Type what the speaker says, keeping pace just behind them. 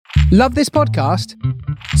Love this podcast?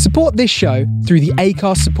 Support this show through the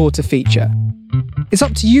Acast supporter feature. It's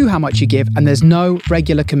up to you how much you give, and there's no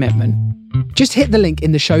regular commitment. Just hit the link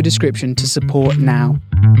in the show description to support now.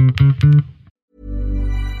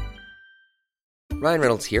 Ryan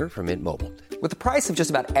Reynolds here from Mint Mobile. With the price of just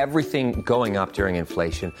about everything going up during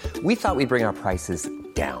inflation, we thought we'd bring our prices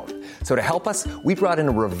down. So to help us, we brought in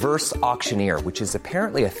a reverse auctioneer, which is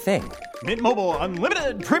apparently a thing. Mint Mobile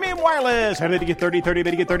Unlimited Premium Wireless. How to get 30, 30,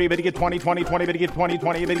 bit to get 30, bit to get 20, 20, 20, bit to get 20,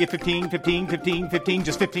 20, bit to get 15, 15, 15, 15,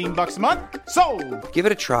 just $15 a month? Sold! Give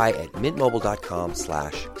it a try at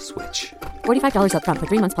mintmobile.com/switch. $45 up front for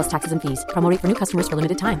 3 months plus taxes and fees. Promo rate for new customers for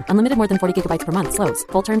limited time. Unlimited more than 40 gigabytes per month. Slows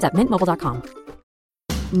full terms at mintmobile.com.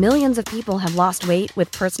 Millions of people have lost weight with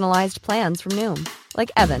personalized plans from Noom. Like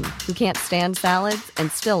Evan, who can't stand salads and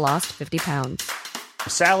still lost 50 pounds.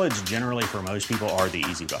 Salads generally for most people are the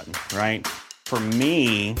easy button, right? For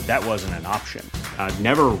me, that wasn't an option. I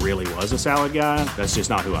never really was a salad guy. That's just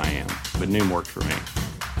not who I am. But Noom worked for me.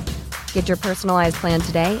 Get your personalized plan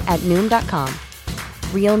today at Noom.com.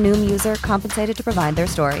 Real Noom user compensated to provide their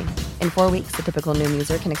story. In 4 weeks, the typical Noom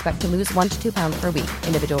user can expect to lose 1 to 2 pounds per week.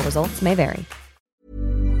 Individual results may vary.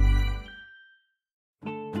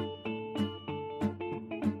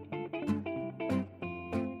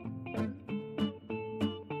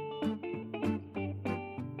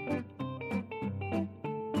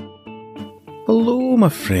 Hello, my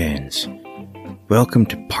friends. Welcome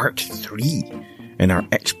to part 3 in our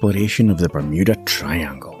exploration of the Bermuda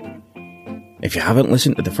Triangle. If you haven't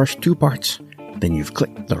listened to the first 2 parts, then you've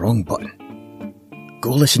clicked the wrong button.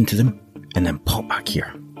 Go listen to them and then pop back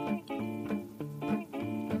here.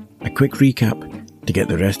 A quick recap to get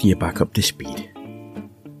the rest of you back up to speed.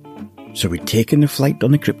 So we'd taken the flight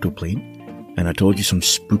on the cryptoplane, and I told you some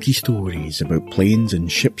spooky stories about planes and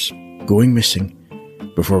ships going missing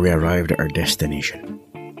before we arrived at our destination.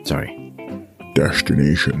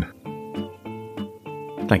 Destination.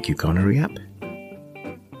 Thank you, Connor Riap.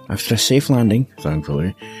 After a safe landing,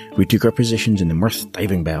 thankfully, we took our positions in the Mirth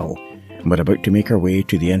Diving Bell and were about to make our way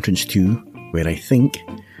to the entrance to, where I think,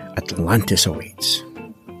 Atlantis awaits.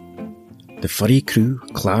 The furry crew,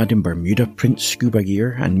 clad in Bermuda print scuba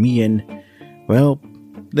gear, and me in, well,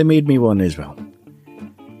 they made me one as well.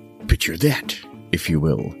 Picture that, if you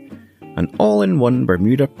will. An all-in-one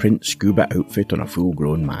Bermuda print scuba outfit on a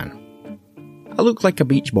full-grown man. I look like a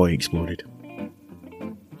Beach Boy exploded.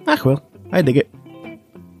 Ah well, I dig it.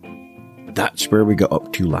 That's where we got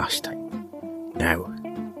up to last time. Now,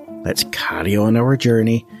 let's carry on our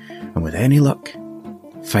journey, and with any luck,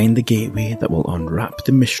 find the gateway that will unwrap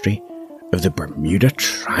the mystery of the Bermuda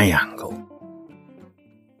Triangle.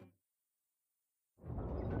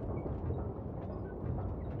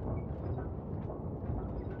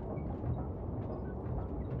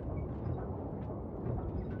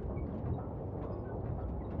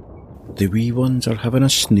 The wee ones are having a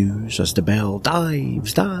snooze as the bell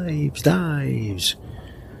dives. I'm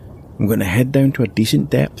going to head down to a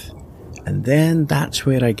decent depth, and then that's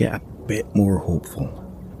where I get a bit more hopeful.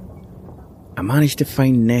 I managed to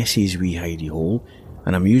find Nessie's wee hidey hole,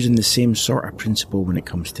 and I'm using the same sort of principle when it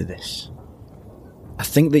comes to this. I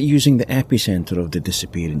think that using the epicenter of the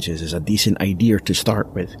disappearances is a decent idea to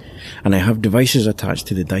start with, and I have devices attached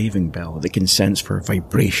to the diving bell that can sense for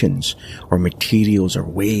vibrations or materials or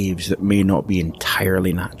waves that may not be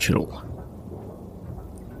entirely natural.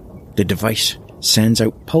 The device sends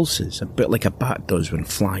out pulses a bit like a bat does when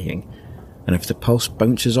flying, and if the pulse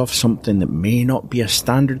bounces off something that may not be a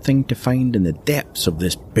standard thing to find in the depths of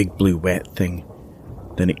this big blue wet thing,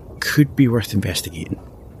 then it could be worth investigating.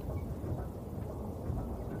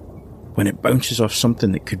 When it bounces off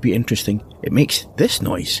something that could be interesting, it makes this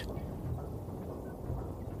noise.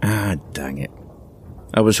 Ah, dang it.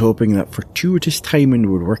 I was hoping that fortuitous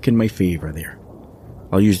timing would work in my favour there.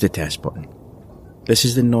 I'll use the test button. This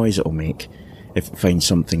is the noise it'll make if it finds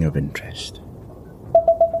something of interest.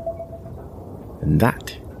 And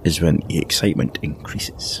that is when the excitement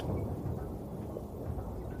increases.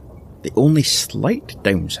 The only slight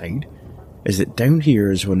downside is that down here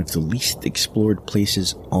is one of the least explored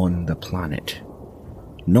places on the planet.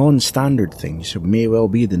 Non-standard things may well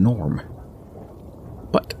be the norm.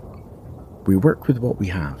 But we work with what we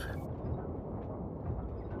have.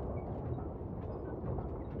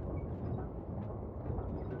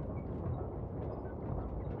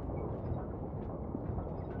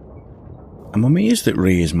 I'm amazed that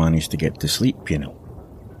Ray has managed to get to sleep, you know.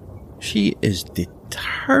 She is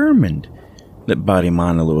determined that Barry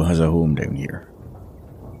Manilow has a home down here.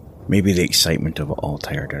 Maybe the excitement of it all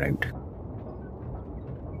tired her out.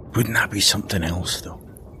 Wouldn't that be something else, though?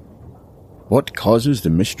 What causes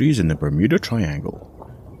the mysteries in the Bermuda Triangle?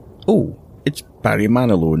 Oh, it's Barry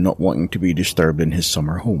Manilow not wanting to be disturbed in his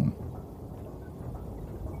summer home.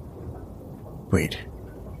 Wait,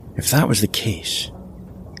 if that was the case,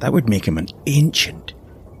 that would make him an ancient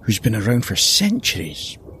who's been around for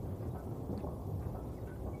centuries.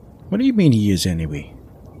 What do you mean he is anyway?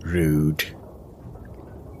 Rude.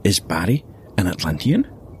 Is Barry an Atlantean?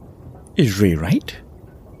 Is Ray right?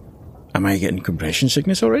 Am I getting compression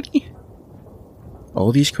sickness already?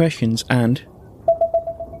 All these questions and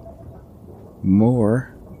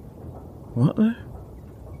more. What the?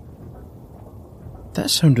 That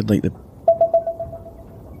sounded like the...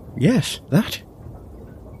 Yes, that.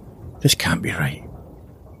 This can't be right.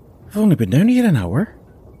 I've only been down here an hour.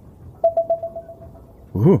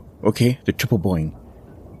 Ooh, okay, the triple boing.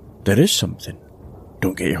 There is something.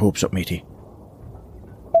 Don't get your hopes up, matey.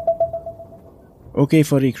 Okay,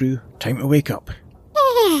 furry crew, time to wake up.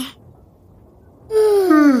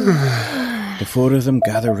 The four of them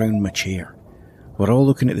gather round my chair. We're all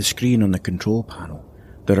looking at the screen on the control panel.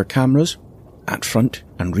 There are cameras at front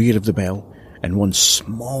and rear of the bell and one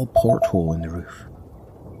small porthole in the roof.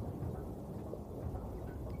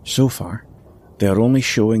 So far, they are only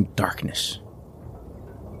showing darkness.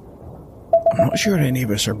 I'm not sure any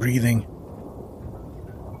of us are breathing.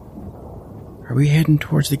 Are we heading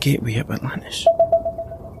towards the gateway of Atlantis?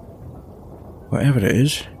 Whatever it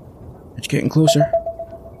is, it's getting closer.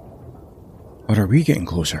 Or are we getting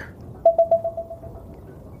closer?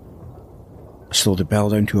 I slow the bell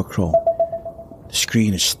down to a crawl. The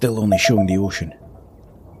screen is still only showing the ocean.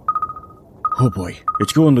 Oh boy,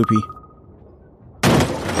 it's going loopy.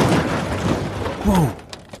 Whoa!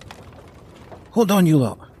 Hold on, you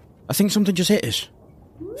lot. I think something just hit us.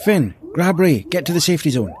 Finn, grab Ray, get to the safety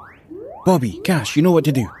zone. Bobby, Cass, you know what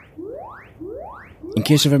to do. In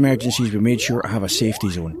case of emergencies, we made sure to have a safety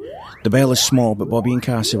zone. The bell is small, but Bobby and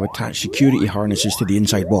Cass have attached security harnesses to the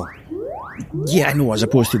inside wall. Yeah, I know, as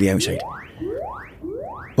opposed to the outside.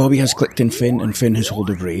 Bobby has clicked in Finn, and Finn has hold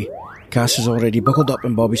of Ray. Cass is already buckled up,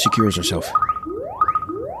 and Bobby secures herself.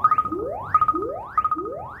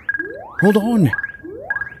 Hold on!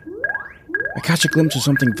 I catch a glimpse of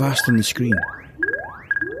something vast on the screen.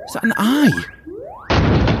 Is that an eye?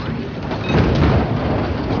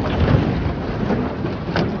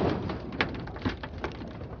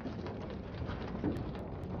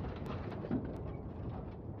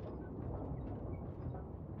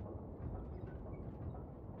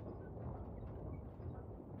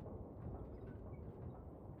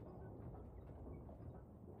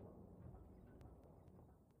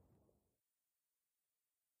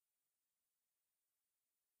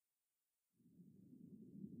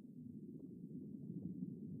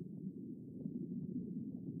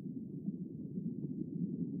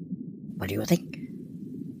 What do you think?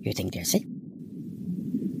 You think they're sick?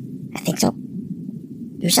 I think so.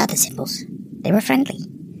 You saw the symbols. They were friendly.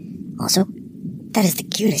 Also, that is the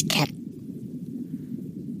cutest cat.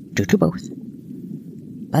 Due to both.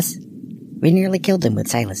 Plus, we nearly killed them with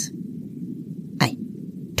Silas. I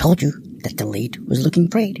told you that the lead was looking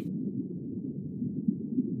frayed.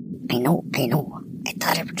 I know. I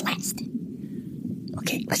thought it would last.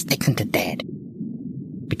 Okay, let's take them to Dad.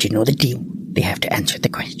 But you know the deal. They have to answer the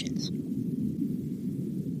questions.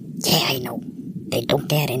 Yeah, I know. They don't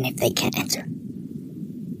get in if they can't answer.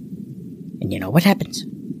 And you know what happens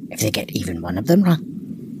if they get even one of them wrong?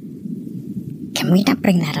 Can we not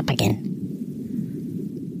bring that up again?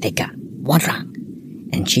 They got one wrong,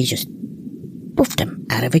 and she just poofed them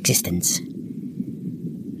out of existence.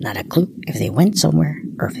 Not a clue if they went somewhere,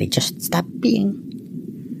 or if they just stopped being.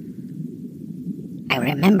 I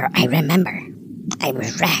remember. I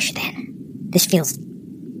was rash then. This feels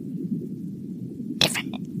different.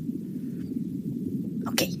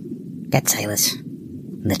 Okay, get Silas.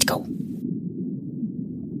 Let's go.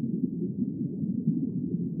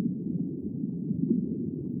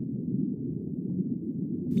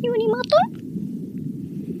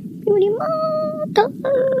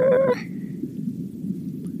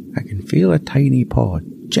 I can feel a tiny paw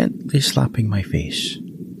gently slapping my face.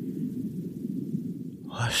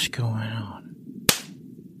 What's going on?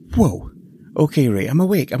 Whoa! Okay, Ray, I'm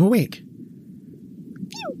awake.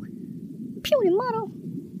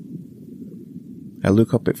 I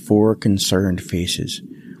look up at four concerned faces,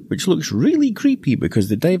 which looks really creepy because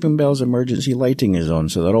the diving bell's emergency lighting is on,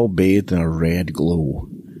 so they're all bathed in a red glow.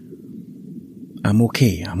 I'm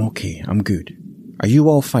okay, I'm good. Are you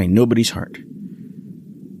all fine? Nobody's hurt?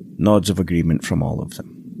 Nods of agreement from all of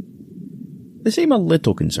them. They seem a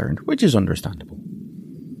little concerned, which is understandable.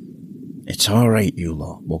 It's alright, you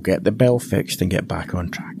lot. We'll get the bell fixed and get back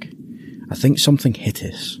on track. I think something hit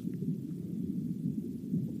us.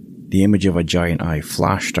 The image of a giant eye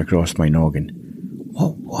flashed across my noggin.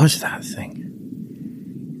 What was that thing?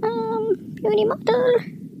 Puny model.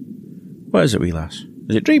 What is it, wee lass?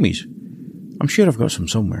 Is it Dreamies? I'm sure I've got some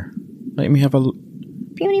somewhere. Let me have a look.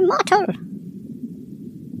 Puny model.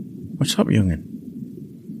 What's up, young'un?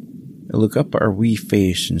 I look up at her wee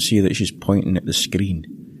face and see that she's pointing at the screen.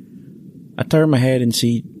 I turn my head and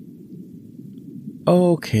see...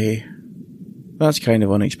 Okay. That's kind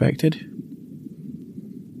of unexpected.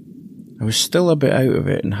 I was still a bit out of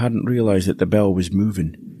it and hadn't realised that the bell was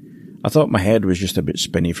moving. I thought my head was just a bit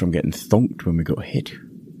spinny from getting thunked when we got hit.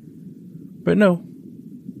 But no.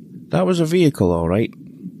 That was a vehicle, alright.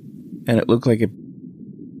 And it looked like a...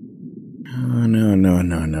 Oh,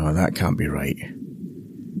 no, that can't be right.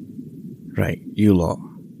 Right, you lot.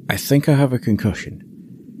 I think I have a concussion.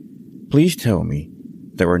 Please tell me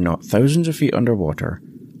that we're not thousands of feet underwater,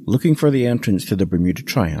 looking for the entrance to the Bermuda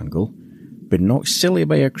Triangle, been knocked silly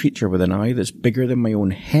by a creature with an eye that's bigger than my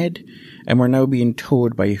own head, and we're now being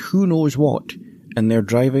towed by who knows what, and they're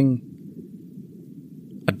driving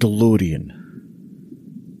a DeLorean.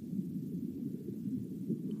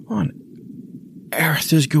 What on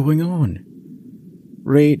earth is going on?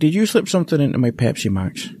 Ray, did you slip something into my Pepsi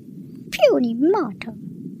Max? Puny mortal.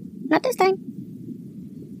 Not this time.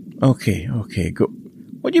 Okay, go.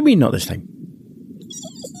 What do you mean not this time?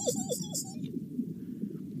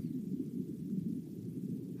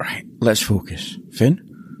 Right, let's focus. Finn?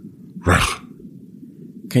 Right.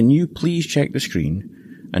 Can you please check the screen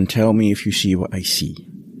and tell me if you see what I see?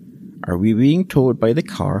 Are we being towed by the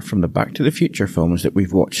car from the Back to the Future films that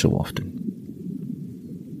we've watched so often?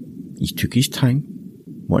 He took his time,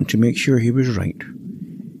 wanting to make sure he was right.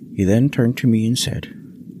 He then turned to me and said,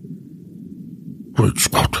 Right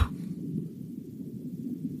spot.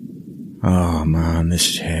 Oh man, this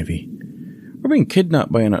is heavy. We're being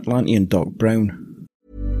kidnapped by an Atlantean Doc Brown.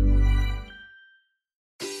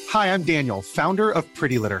 Hi, I'm Daniel, founder of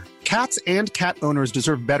Pretty Litter. Cats and cat owners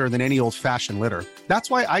deserve better than any old-fashioned litter. That's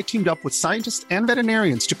why I teamed up with scientists and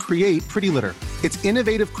veterinarians to create Pretty Litter. Its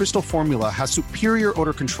innovative crystal formula has superior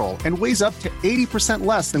odor control and weighs up to 80%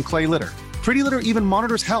 less than clay litter. Pretty Litter even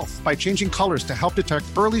monitors health by changing colors to help detect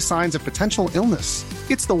early signs of potential illness.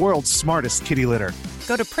 It's the world's smartest kitty litter.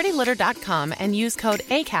 Go to prettylitter.com and use code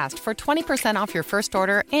ACAST for 20% off your first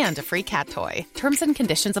order and a free cat toy. Terms and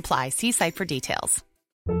conditions apply. See site for details.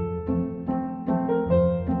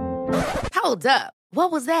 Hold up.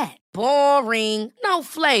 What was that? Boring. No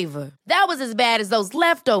flavor. That was as bad as those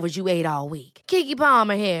leftovers you ate all week. Keke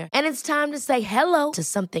Palmer here, and it's time to say hello to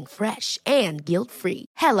something fresh and guilt-free.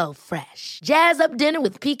 Hello Fresh. Jazz up dinner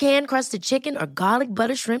with pecan-crusted chicken or garlic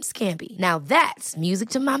butter shrimp scampi. Now that's music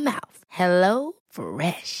to my mouth. Hello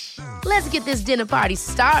Fresh. Let's get this dinner party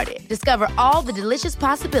started. Discover all the delicious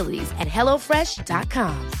possibilities at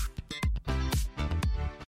HelloFresh.com.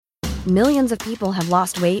 Millions of people have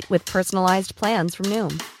lost weight with personalized plans from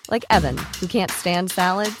Noom. Like Evan, who can't stand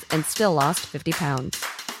salads and still lost 50 pounds.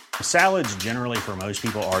 Salads generally for most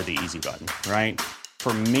people are the easy button, right?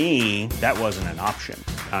 For me, that wasn't an option.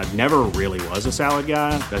 I never really was a salad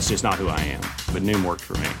guy. That's just not who I am. But Noom worked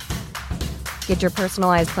for me. Get your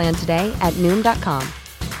personalized plan today at Noom.com.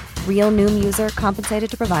 Real Noom user compensated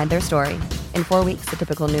to provide their story. In 4 weeks, the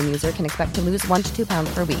typical Noom user can expect to lose 1 to 2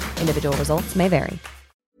 pounds per week. Individual results may vary.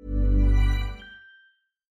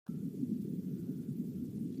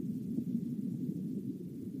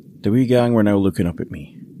 The wee gang were now looking up at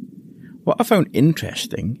me. What I found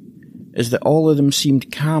interesting is that all of them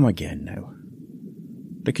seemed calm again now.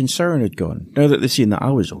 The concern had gone. Now that they'd seen that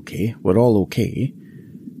I was okay, we're all okay,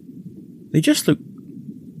 they just looked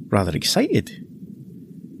rather excited.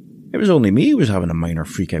 It was only me who was having a minor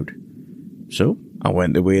freak out. So I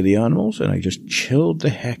went the way of the animals and I just chilled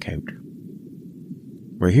the heck out.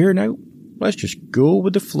 We're here now. Let's just go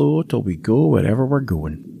with the flow till we go wherever we're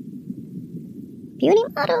going. Puny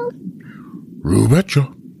model. You betcha.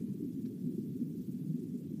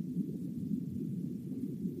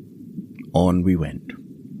 On we went.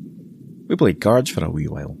 We played cards for a wee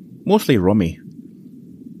while, mostly rummy.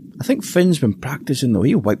 I think Finn's been practicing though,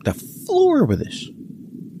 he wiped the floor with us.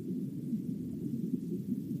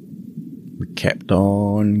 We kept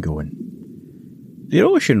on going. The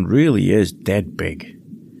ocean really is dead big,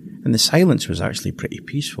 and the silence was actually pretty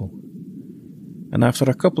peaceful. And after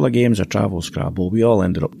a couple of games of Travel Scrabble, we all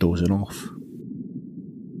ended up dozing off.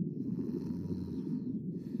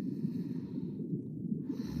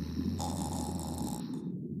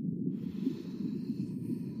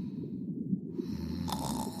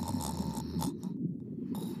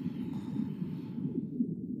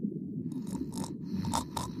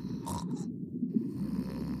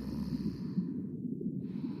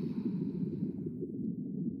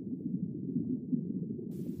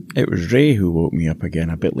 It was Ray who woke me up again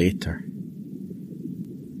a bit later.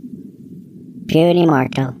 Puny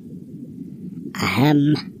mortal.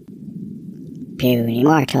 Ahem. Puny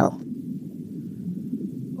mortal.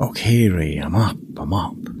 Okay, Ray, I'm up.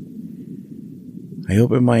 I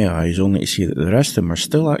opened my eyes only to see that the rest of them are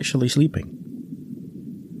still actually sleeping.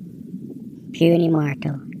 Puny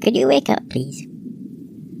mortal, could you wake up, please?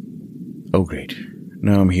 Oh, great.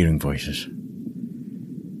 Now I'm hearing voices.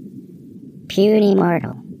 Puny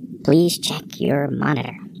mortal, please check your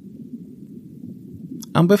monitor.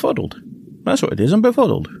 I'm befuddled. That's what it is, I'm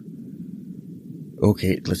befuddled.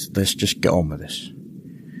 Okay, let's just get on with this.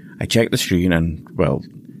 I check the screen and, well,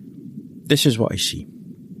 this is what I see.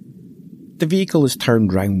 The vehicle is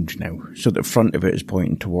turned round now, so the front of it is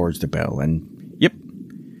pointing towards the bell, and, yep,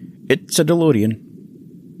 it's a DeLorean.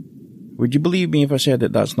 Would you believe me if I said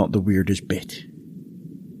that that's not the weirdest bit?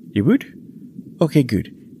 You would? Okay,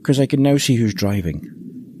 good, because I can now see who's driving.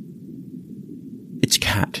 It's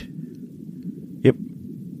Cat. Yep,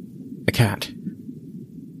 a cat.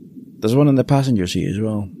 There's one in the passenger seat as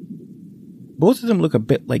well. Both of them look a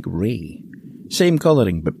bit like Ray. Same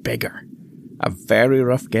colouring, but bigger. A very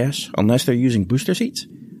rough guess, unless they're using booster seats,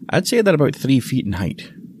 I'd say they're about 3 feet in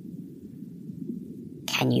height.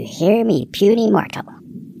 Can you hear me, puny mortal?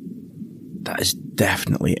 That is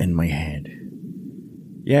definitely in my head.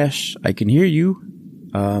 Yes, I can hear you.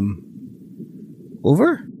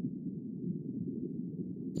 Over?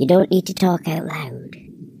 You don't need to talk out loud.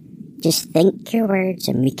 Just think your words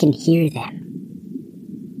and we can hear them.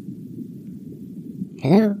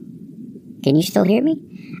 Hello? Can you still hear me?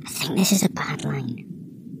 I think this is a bad line.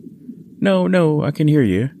 No, I can hear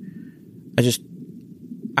you.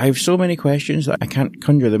 I have so many questions that I can't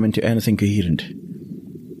conjure them into anything coherent.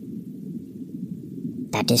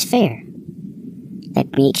 That is fair.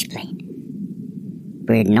 Let me explain.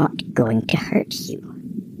 We're not going to hurt you.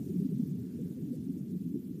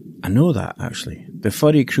 I know that, actually. The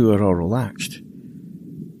furry crew are all relaxed.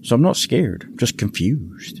 So I'm not scared, I'm just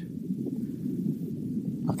confused.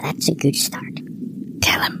 Well, that's a good start.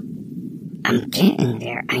 Tell him. I'm getting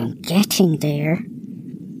there.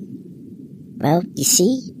 Well, you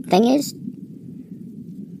see, thing is,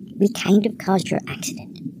 we kind of caused your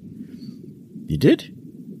accident. You did?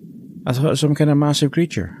 I thought it was some kind of massive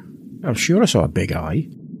creature. I'm sure I saw a big eye.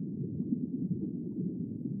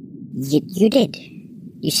 You did.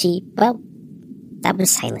 You see, well, that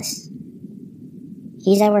was Silas.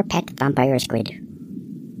 He's our pet vampire squid.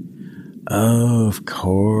 Oh, of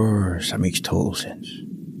course. That makes total sense.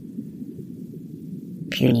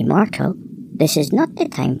 Puny mortal, this is not the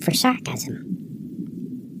time for sarcasm.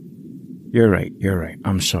 You're right.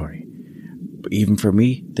 I'm sorry. But even for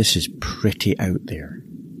me, this is pretty out there.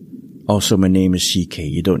 Also, my name is CK.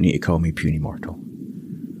 You don't need to call me Puny Mortal.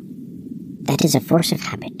 That is a force of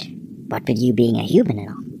habit. What with you being a human and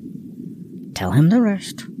all. Tell him the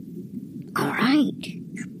rest. Alright.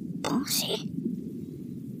 Bossy.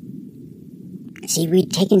 See,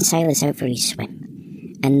 we'd taken Silas out for his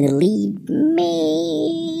swim, and the lead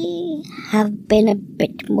may have been a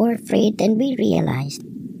bit more afraid than we realized.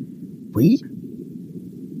 We?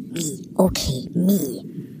 Me. Okay, me.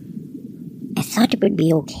 I thought it would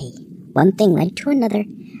be okay. One thing led to another,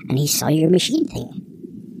 and he saw your machine thing.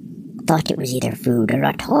 Thought it was either food or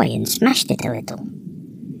a toy and smashed it a little.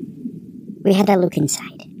 We had a look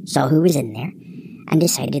inside, saw who was in there, and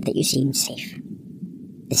decided that you seemed safe.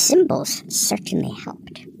 The symbols certainly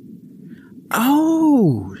helped.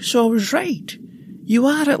 Oh, so I was right. You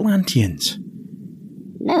are Atlanteans.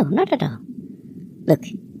 No, not at all. Look,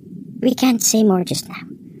 we can't say more just now.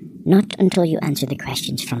 Not until you answer the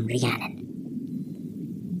questions from Rhiannon.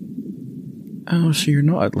 Oh, so you're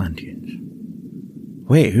not Atlanteans.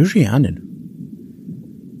 Wait, who's Rhiannon?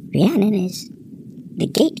 Rhiannon is the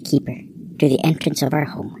gatekeeper to the entrance of our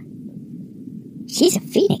home. She's a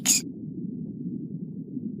phoenix.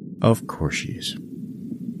 Of course she is.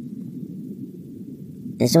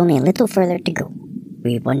 There's only a little further to go.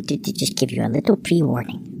 We wanted to just give you a little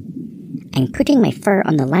pre-warning. I'm putting my fur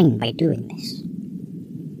on the line by doing this.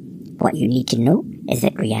 What you need to know is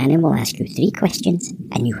that Rhiannon will ask you 3 questions,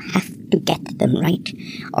 and you have to get them right,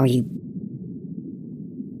 or you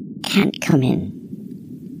can't come in.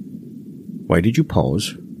 Why did you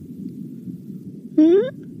pause?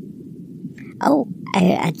 Oh, I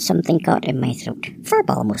had something caught in my throat.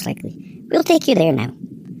 Furball, most likely. We'll take you there now.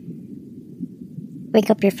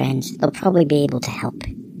 Wake up your friends. They'll probably be able to help.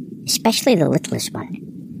 Especially the littlest one.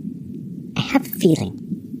 I have a feeling.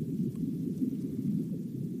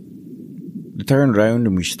 We turned round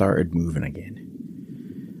and we started moving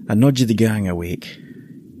again. I nudged the gang awake.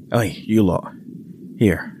 Aye, you lot.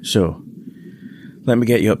 Here, so. Let me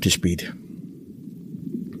get you up to speed.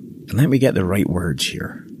 And let me get the right words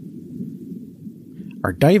here.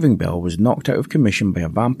 Our diving bell was knocked out of commission by a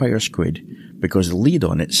vampire squid because the lead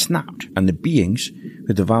on it snapped, and the beings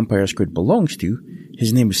who the vampire squid belongs to,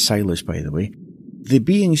 his name is Silas, by the way, the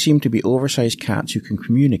beings seem to be oversized cats who can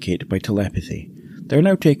communicate by telepathy. They're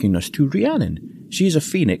now taking us to Rhiannon. She's a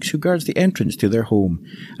phoenix who guards the entrance to their home,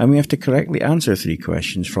 and we have to correctly answer 3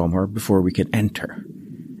 questions from her before we can enter.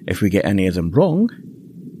 If we get any of them wrong,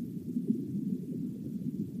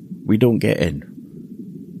 we don't get in.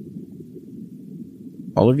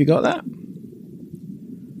 All of you got that?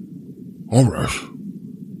 All right.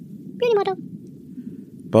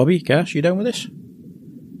 Bobby, Cass, you down with this?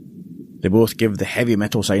 They both give the heavy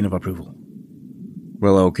metal sign of approval.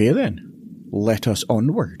 Well, okay then. Let us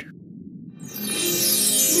onward.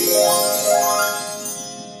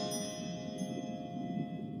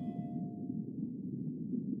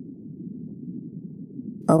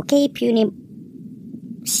 Okay, puny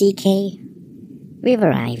CK. We've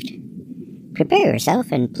arrived. Prepare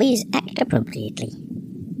yourself and please act appropriately.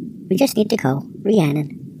 We just need to call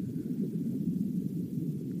Rhiannon.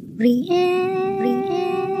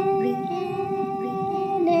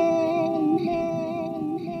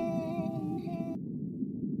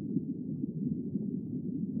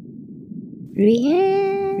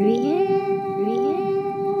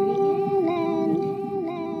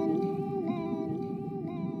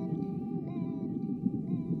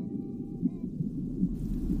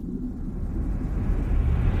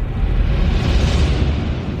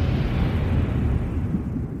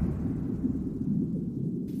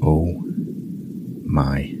 Oh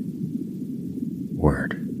my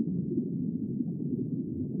word.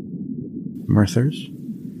 Murthers,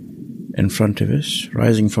 in front of us,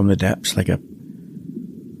 rising from the depths like a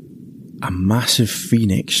massive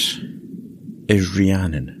phoenix, is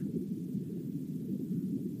Rhiannon.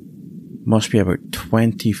 Must be about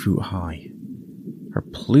 20 foot high. Her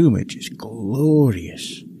plumage is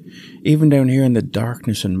glorious. Even down here in the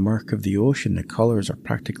darkness and murk of the ocean, the colours are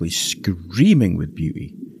practically screaming with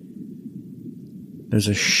beauty. There's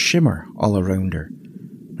a shimmer all around her.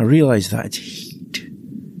 I realise that it's heat.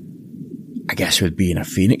 I guess with being a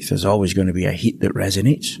phoenix, there's always going to be a heat that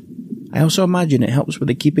resonates. I also imagine it helps with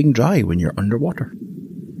the keeping dry when you're underwater.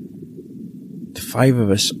 The 5 of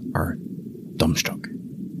us are dumbstruck.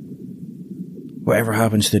 Whatever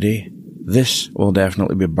happens today, this will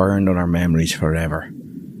definitely be burned on our memories forever.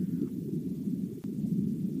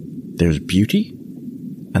 There's beauty,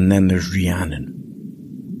 and then there's Rhiannon.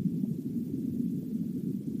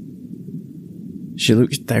 She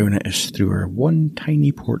looks down at us through her one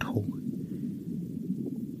tiny porthole.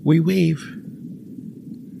 We wave,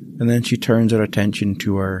 and then she turns her attention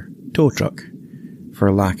to our tow truck,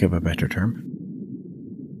 for lack of a better term.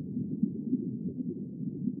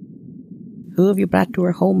 Who have you brought to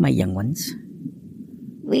our home, my young ones?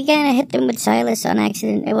 We kinda hit them with Silas on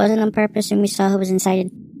accident. It wasn't on purpose, and we saw who was inside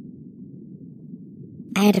it.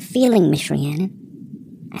 I had a feeling, Miss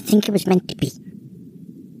Rhiannon. I think it was meant to be.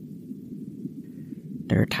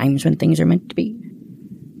 There are times when things are meant to be.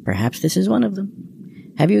 Perhaps this is one of them.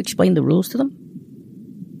 Have you explained the rules to them?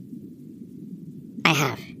 I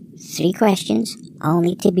have. 3 questions, all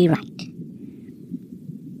need to be right.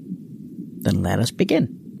 Then let us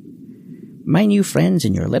begin. My new friends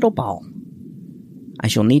in your little ball. I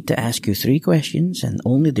shall need to ask you 3 questions, and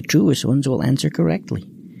only the truest ones will answer correctly.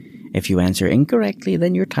 If you answer incorrectly,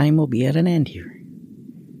 then your time will be at an end here.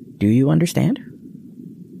 Do you understand?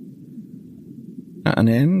 At an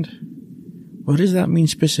end? What does that mean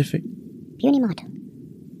specific? Puny motto.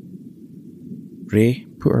 Ray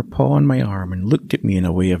put her paw on my arm and looked at me in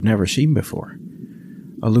a way I've never seen before.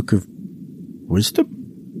 A look of wisdom?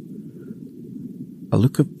 A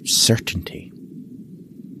look of certainty.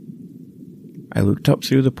 I looked up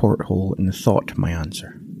through the porthole and thought my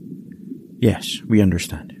answer. Yes, we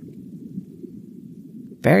understand.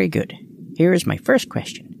 Very good. Here is my first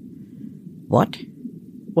question. What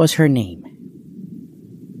was her name?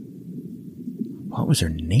 What was her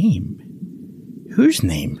name? Whose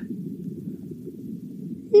name?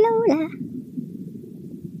 Lola.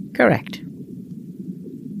 Correct.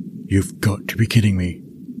 You've got to be kidding me.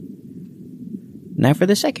 Now for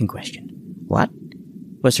the second question. What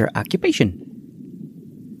was her occupation?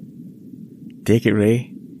 Take it,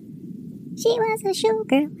 Ray. She was a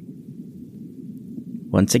showgirl.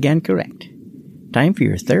 Once again correct. Time for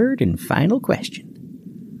your third and final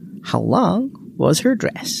question. How long was her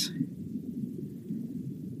dress?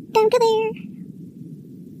 Down to there.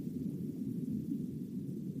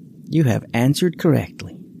 You have answered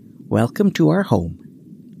correctly. Welcome to our home.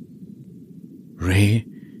 Ray,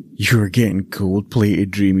 You're getting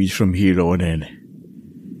cold-plated dreamies from here on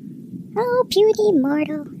in. Oh, beauty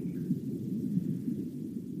mortal.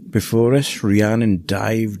 Before us, Rhiannon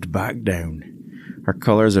dived back down, her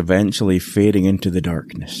colours eventually fading into the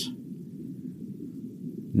darkness.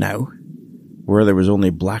 Now, where there was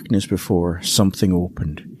only blackness before, something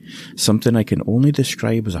opened. Something I can only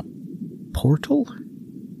describe as a portal?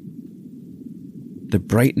 The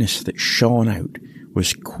brightness that shone out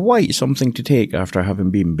was quite something to take after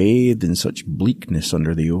having been bathed in such bleakness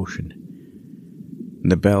under the ocean.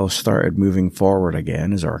 The bell started moving forward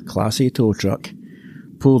again as our classy tow truck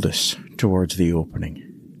pulled us towards the opening.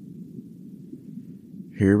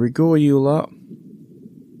 Here we go, you lot.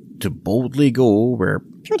 To boldly go where...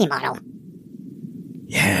 Beauty model.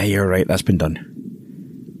 Yeah, you're right, that's been done.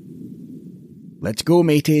 Let's go,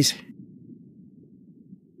 mateys.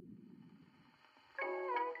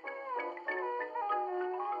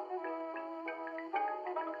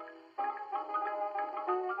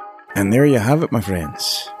 And there you have it, my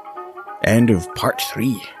friends. End of part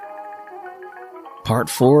 3. Part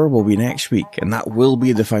 4 will be next week, and that will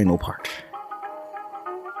be the final part.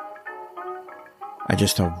 I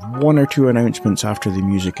just have 1 or 2 announcements after the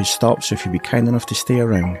music has stopped, so if you'd be kind enough to stay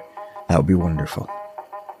around, that would be wonderful.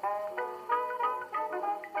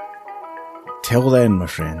 Till then, my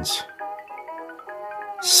friends,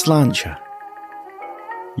 Sláinte,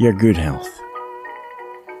 your good health.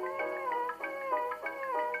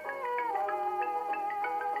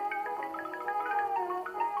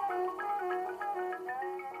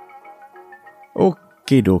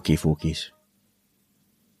 Okie dokie, folkies.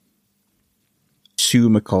 Sue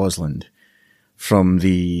McCausland from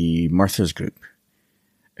the Martha's group,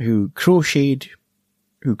 who crocheted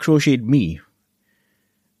me.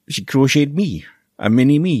 She crocheted me, a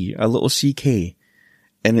mini me, a little CK,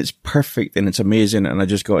 and it's perfect and it's amazing, and I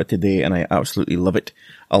just got it today and I absolutely love it,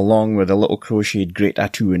 along with a little crocheted Great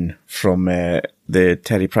Atoon from the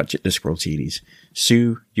Terry Pratchett Discworld series.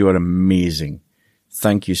 Sue, you are amazing.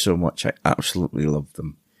 Thank you so much. I absolutely love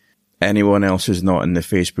them. Anyone else who's not in the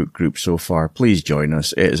Facebook group so far, please join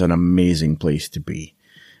us. It is an amazing place to be.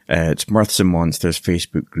 It's Mirths and Monsters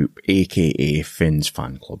Facebook group, aka Finn's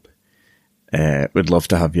Fan Club. We'd love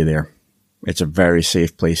to have you there. It's a very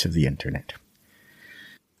safe place of the internet.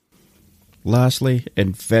 Lastly,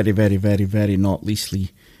 and very, very, very, very not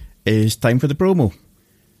leastly, is time for the promo.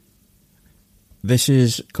 This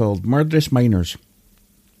is called Murderous Minors,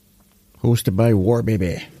 hosted by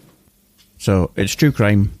Warbaby. So, it's true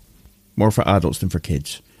crime, more for adults than for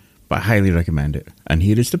kids, but I highly recommend it. And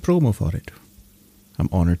here is the promo for it. I'm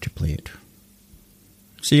honoured to play it.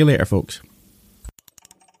 See you later, folks.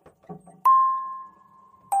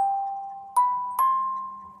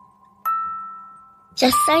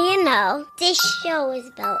 Just so you know, this show is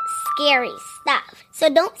about scary stuff. So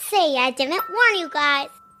don't say I didn't warn you guys.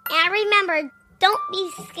 And remember, don't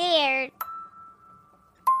be scared.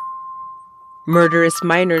 Murderous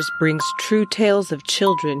Minors brings true tales of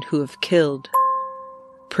children who have killed.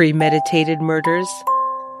 Premeditated murders,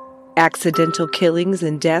 accidental killings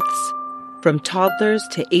and deaths, from toddlers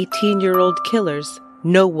to 18-year-old killers,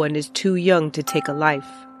 no one is too young to take a life.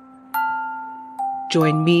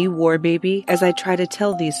 Join me, Warbaby, as I try to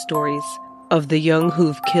tell these stories of the young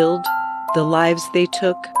who've killed, the lives they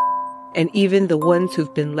took, and even the ones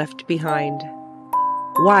who've been left behind.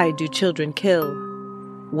 Why do children kill?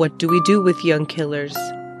 What do we do with young killers?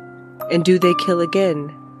 And do they kill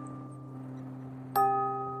again?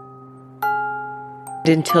 And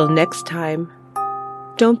until next time,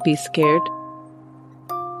 don't be scared.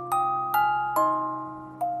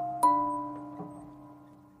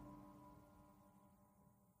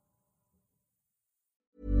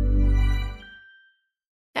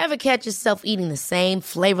 Ever catch yourself eating the same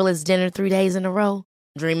flavorless dinner 3 days in a row?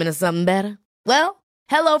 Dreaming of something better? Well,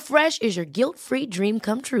 HelloFresh is your guilt-free dream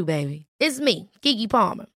come true, baby. It's me, Keke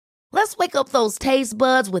Palmer. Let's wake up those taste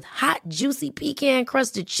buds with hot, juicy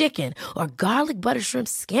pecan-crusted chicken or garlic butter shrimp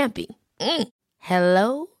scampi.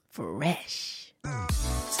 Hello Fresh.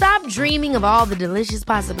 Stop dreaming of all the delicious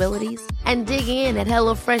possibilities and dig in at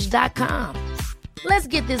HelloFresh.com. Let's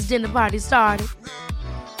get this dinner party started.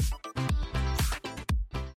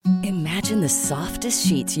 Imagine the softest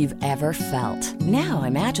sheets you've ever felt. Now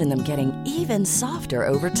imagine them getting even softer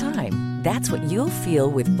over time. That's what you'll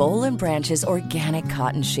feel with Boll & Branch's organic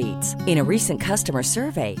cotton sheets. In a recent customer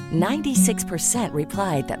survey, 96%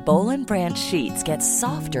 replied that Boll & Branch sheets get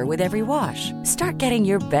softer with every wash. Start getting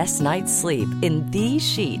your best night's sleep in these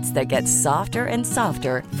sheets that get softer and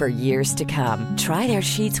softer for years to come. Try their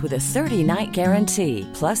sheets with a 30-night guarantee.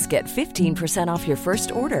 Plus, get 15% off your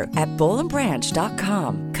first order at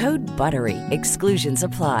bollandbranch.com. Code BUTTERY. Exclusions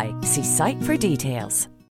apply. See site for details.